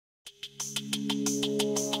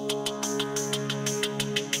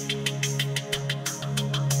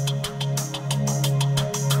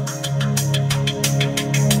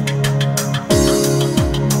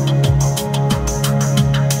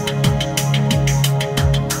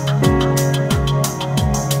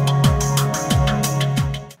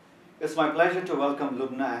pleasure to welcome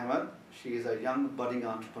Lubna Ahmad. She is a young budding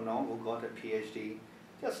entrepreneur who got a PhD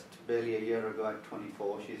just barely a year ago at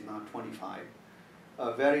 24. She's now 25.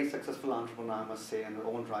 A very successful entrepreneur, I must say, in her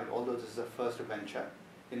own right, although this is her first venture.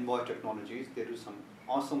 Envoy Technologies, they do some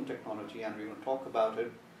awesome technology and we're going to talk about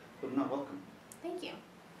it. Lubna, welcome. Thank you.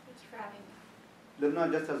 Thank you for having me.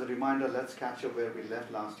 Lubna, just as a reminder, let's catch up where we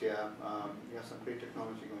left last year. You have some great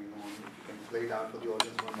technology going on. If you can lay it out for the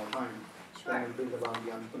audience one more time. Sure. Then we'll build about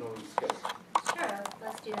the entrepreneurial skills. Sure,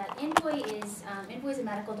 let's do that. Envoy is a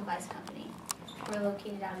medical device company. We're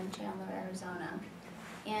located out in Chandler, Arizona.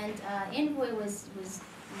 And Envoy was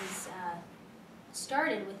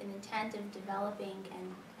started with an intent of developing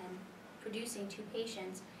and producing to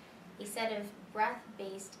patients a set of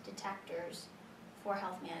breath-based detectors for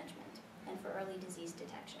health management and for early disease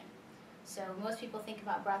detection. So most people think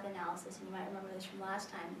about breath analysis, and you might remember this from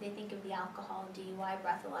last time. They think of the alcohol, DUI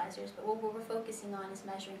breathalyzers, but what we're focusing on is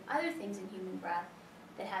measuring other things in human breath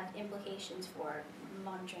that have implications for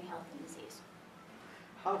monitoring health and disease.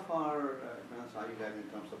 How far advanced are you guys in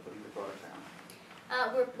terms of putting the product down?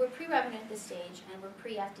 We're pre-revenue at this stage, and we're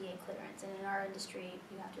pre-FDA clearance. And in our industry,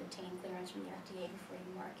 you have to obtain clearance from the FDA before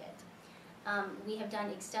you market. We have done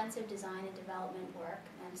extensive design and development work,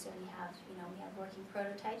 and so we have working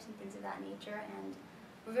prototypes and things of that nature. And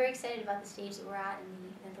we're very excited about the stage that we're at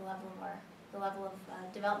and the level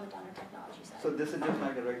of development on our technology side. So this is just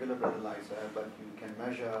like a regular breathalyzer, but you can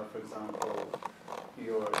measure, for example,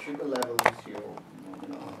 your sugar levels,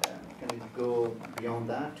 can it go beyond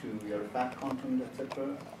that to your fat content,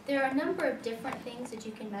 etc.? There are a number of different things that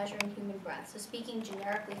you can measure in human breath. So speaking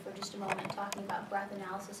generically for just a moment, talking about breath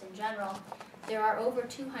analysis in general, there are over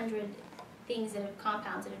 200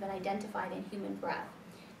 compounds that have been identified in human breath,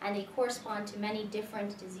 and they correspond to many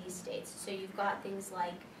different disease states. So you've got things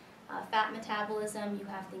like fat metabolism, you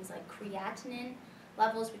have things like creatinine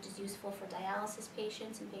levels, which is useful for dialysis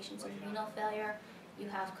patients and patients with renal failure. You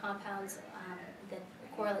have compounds that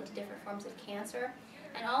correlate to different forms of cancer,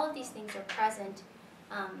 and all of these things are present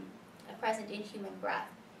in human breath.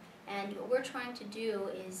 And what we're trying to do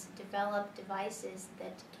is develop devices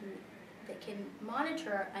that can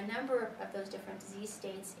monitor a number of those different disease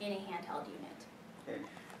states in a handheld unit. Okay.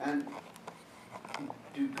 And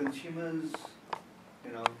do consumers,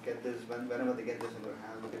 get this whenever they get this in their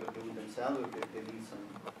hands, will they do it themselves, or do they need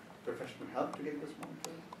some professional help to get this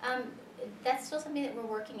monitored? That's still something that we're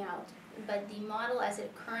working out, but the model as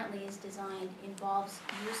it currently is designed involves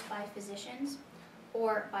use by physicians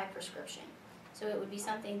or by prescription. So it would be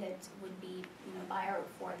something that would be by or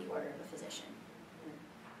for the order of a physician.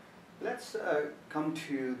 Let's come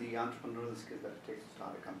to the entrepreneurial skills that it takes to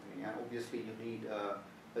start a company. And obviously you need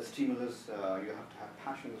a stimulus, you have to have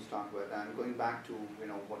passion to start with. And going back to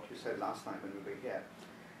what you said last time when we were here,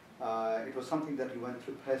 it was something that you went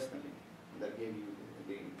through personally that gave you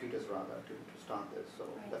the impetus rather to start this. So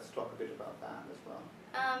right. Let's talk a bit about that as well.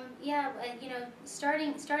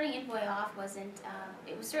 Starting Envoy off wasn't.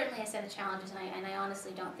 It was certainly a set of challenges, and I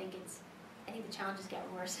honestly don't think it's. I think the challenges get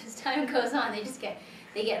worse as time goes on.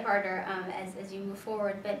 They get harder as you move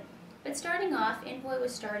forward. But starting off, Envoy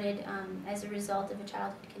was started as a result of a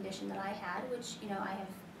childhood condition that I had, which I have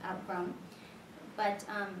outgrown. But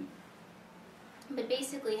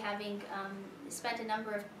basically, having spent a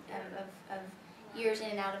number of years in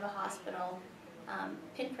and out of a hospital,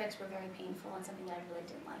 pinpricks were very painful and something that I really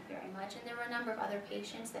didn't like very much. And there were a number of other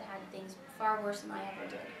patients that had things far worse than I ever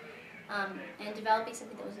did. And developing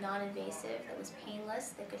something that was non-invasive, that was painless,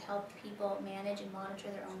 that could help people manage and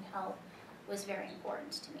monitor their own health was very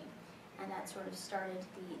important to me. And that sort of started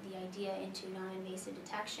the idea into non-invasive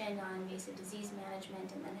detection, non-invasive disease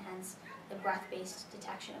management, and then hence the breath-based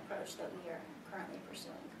detection approach that we are currently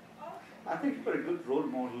pursuing. I think you're a good role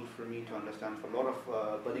model for me to understand, for a lot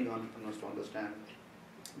of budding entrepreneurs to understand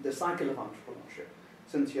the cycle of entrepreneurship.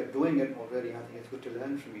 Since you're doing it already, I think it's good to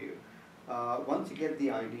learn from you. Once you get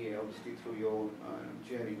the idea, obviously through your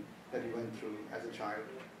journey that you went through as a child,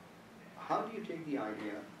 how do you take the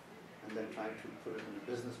idea and then try to put it in a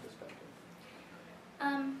business perspective?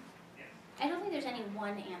 I don't think there's any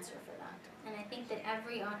one answer for that. And I think that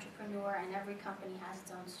every entrepreneur and every company has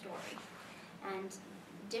its own story. And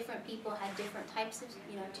different people had different types of,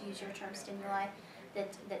 to use your term, stimuli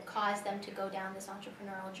that caused them to go down this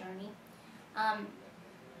entrepreneurial journey.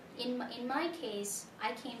 In my case, I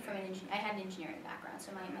had an engineering background,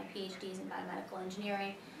 so my PhD is in biomedical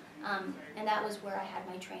engineering, and that was where I had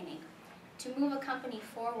my training. To move a company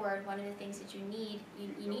forward, one of the things that you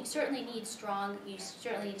certainly need a strong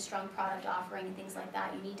product offering and things like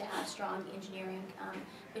that. You need to have strong engineering,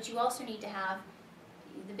 but you also need to have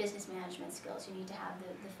the business management skills, you need to have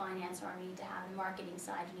the finance arm, you need to have the marketing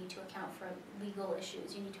side, you need to account for legal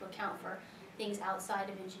issues, you need to account for things outside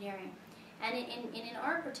of engineering. And in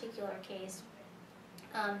our particular case,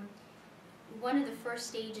 one of the first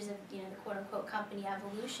stages of the quote-unquote company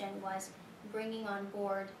evolution was bringing on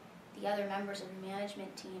board the other members of the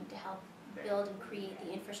management team to help build and create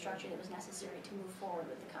the infrastructure that was necessary to move forward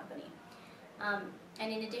with the company.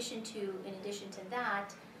 And in addition to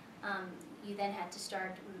that, you then had to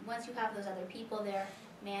start, once you have those other people there,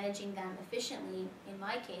 managing them efficiently, in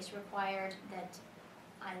my case, required that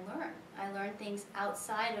I learn things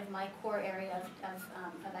outside of my core area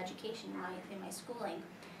of education in my schooling.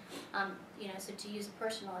 So to use a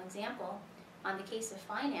personal example, on the case of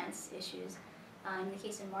finance issues, in the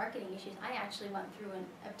case of marketing issues, I actually went through and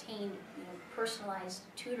obtained personalized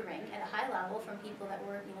tutoring at a high level from people that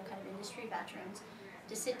were kind of industry veterans,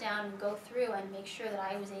 to sit down and go through and make sure that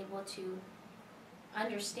I was able to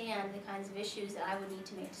understand the kinds of issues that I would need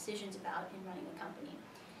to make decisions about in running a company.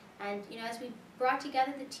 And as we brought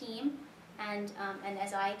together the team, and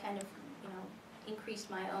as I kind of increased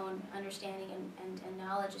my own understanding and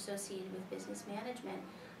knowledge associated with business management,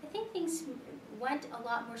 I think things went a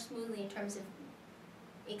lot more smoothly in terms of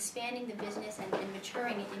expanding the business and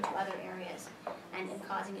maturing it into other areas, and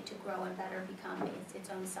causing it to grow and better become its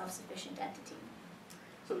own self-sufficient entity.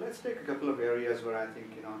 So let's take a couple of areas where I think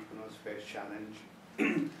entrepreneurs face challenge.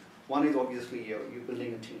 One is obviously you're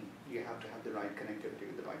building a team. You have to have the right connectivity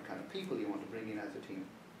with the right kind of people you want to bring in as a team.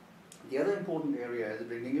 The other important area is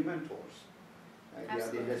bringing in mentors. They are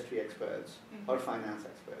the industry experts, or finance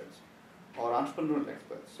experts, or entrepreneurial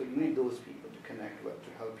experts. So you need those people to connect with,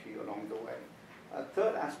 to help you along the way. A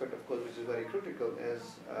third aspect, of course, which is very critical, is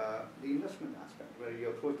the investment aspect, where you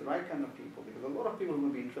approach the right kind of people, because a lot of people will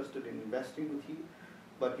be interested in investing with you,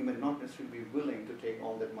 but you may not necessarily be willing to take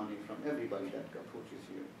all that money from everybody that approaches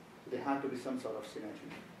you. So there have to be some sort of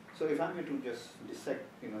synergy. So if I'm going to just dissect,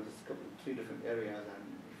 just three different areas, and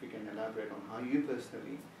if you can elaborate on how you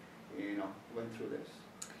personally, went through this.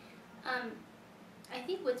 I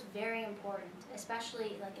think what's very important,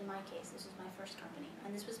 especially like in my case, this was my first company,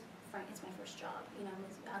 and this was, it's my first job, I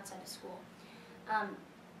was outside of school.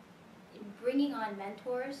 Bringing on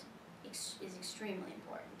mentors is extremely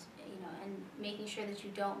important, and making sure that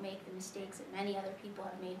you don't make the mistakes that many other people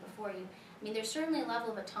have made before you. I mean, there's certainly a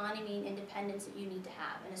level of autonomy and independence that you need to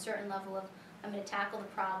have, and a certain level of, I'm going to tackle the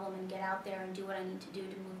problem and get out there and do what I need to do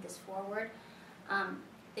to move this forward,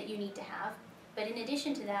 that you need to have. But in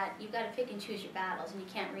addition to that, you've got to pick and choose your battles, and you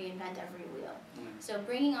can't reinvent every wheel. So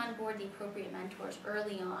bringing on board the appropriate mentors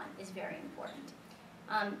early on is very important.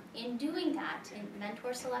 In doing that, in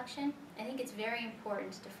mentor selection, I think it's very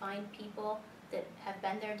important to find people that have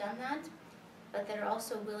been there, done that, but that are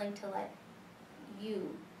also willing to let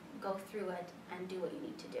you go through it and do what you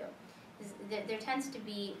need to do. There tends to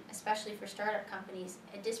be, especially for startup companies,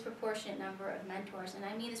 a disproportionate number of mentors, and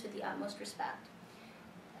I mean this with the utmost respect,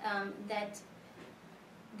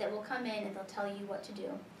 that will come in and they'll tell you what to do.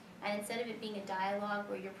 And instead of it being a dialogue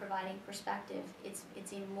where you're providing perspective, it's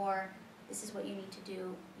a more, this is what you need to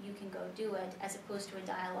do, you can go do it, as opposed to a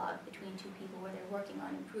dialogue between two people where they're working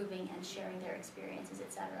on improving and sharing their experiences,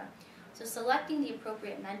 etc. So selecting the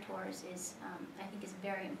appropriate mentors is, I think, is a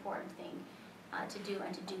very important thing to do,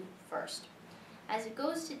 and to do first. As it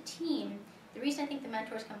goes to team, the reason I think the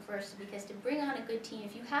mentors come first is because to bring on a good team,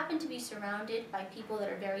 if you happen to be surrounded by people that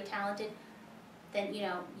are very talented, then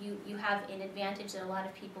you have an advantage that a lot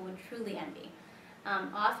of people would truly envy.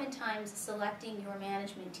 Oftentimes, selecting your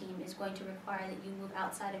management team is going to require that you move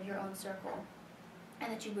outside of your own circle,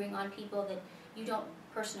 and that you bring on people that you don't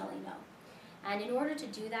personally know. And in order to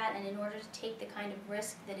do that, and in order to take the kind of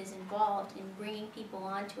risk that is involved in bringing people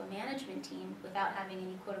onto a management team without having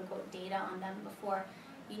any quote-unquote data on them before,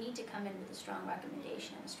 you need to come in with a strong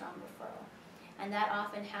recommendation and a strong referral. And that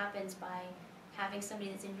often happens by having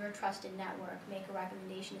somebody that's in your trusted network make a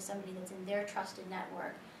recommendation to somebody that's in their trusted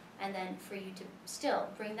network, and then for you to still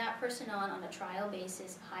bring that person on a trial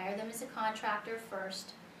basis, hire them as a contractor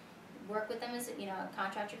first, work with them as a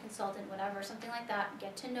contractor, consultant, whatever, something like that,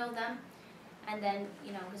 get to know them, and then,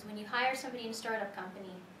 because when you hire somebody in a startup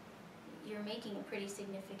company, you're making a pretty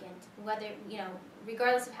significant,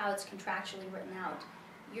 regardless of how it's contractually written out,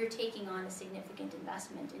 you're taking on a significant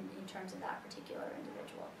investment in terms of that particular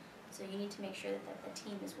individual. So you need to make sure that the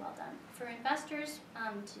team is well done. For investors,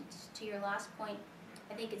 to your last point,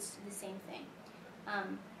 I think it's the same thing.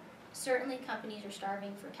 Certainly companies are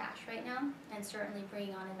starving for cash right now, and certainly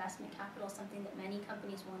bringing on investment capital is something that many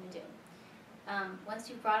companies want to do. Once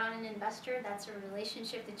you've brought on an investor, that's a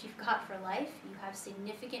relationship that you've got for life. You have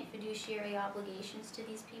significant fiduciary obligations to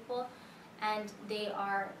these people, and they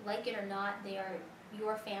are, like it or not, they are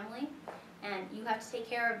your family, and you have to take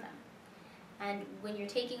care of them. And when you're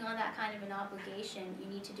taking on that kind of an obligation, you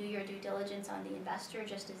need to do your due diligence on the investor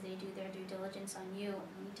just as they do their due diligence on you.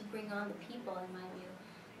 You need to bring on the people, in my view,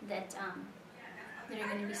 that are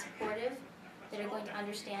going to be supportive, that are going to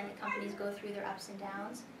understand that companies go through their ups and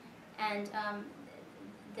downs, and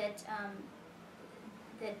that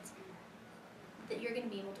you're going to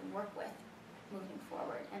be able to work with moving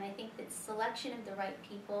forward. And I think that selection of the right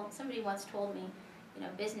people, somebody once told me, you know,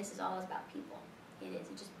 business is always about people. It is.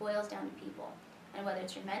 It just boils down to people. And whether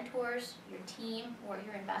it's your mentors, your team, or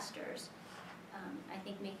your investors, I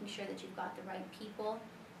think making sure that you've got the right people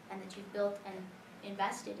and that you've built and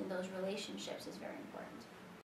invested in those relationships is very important.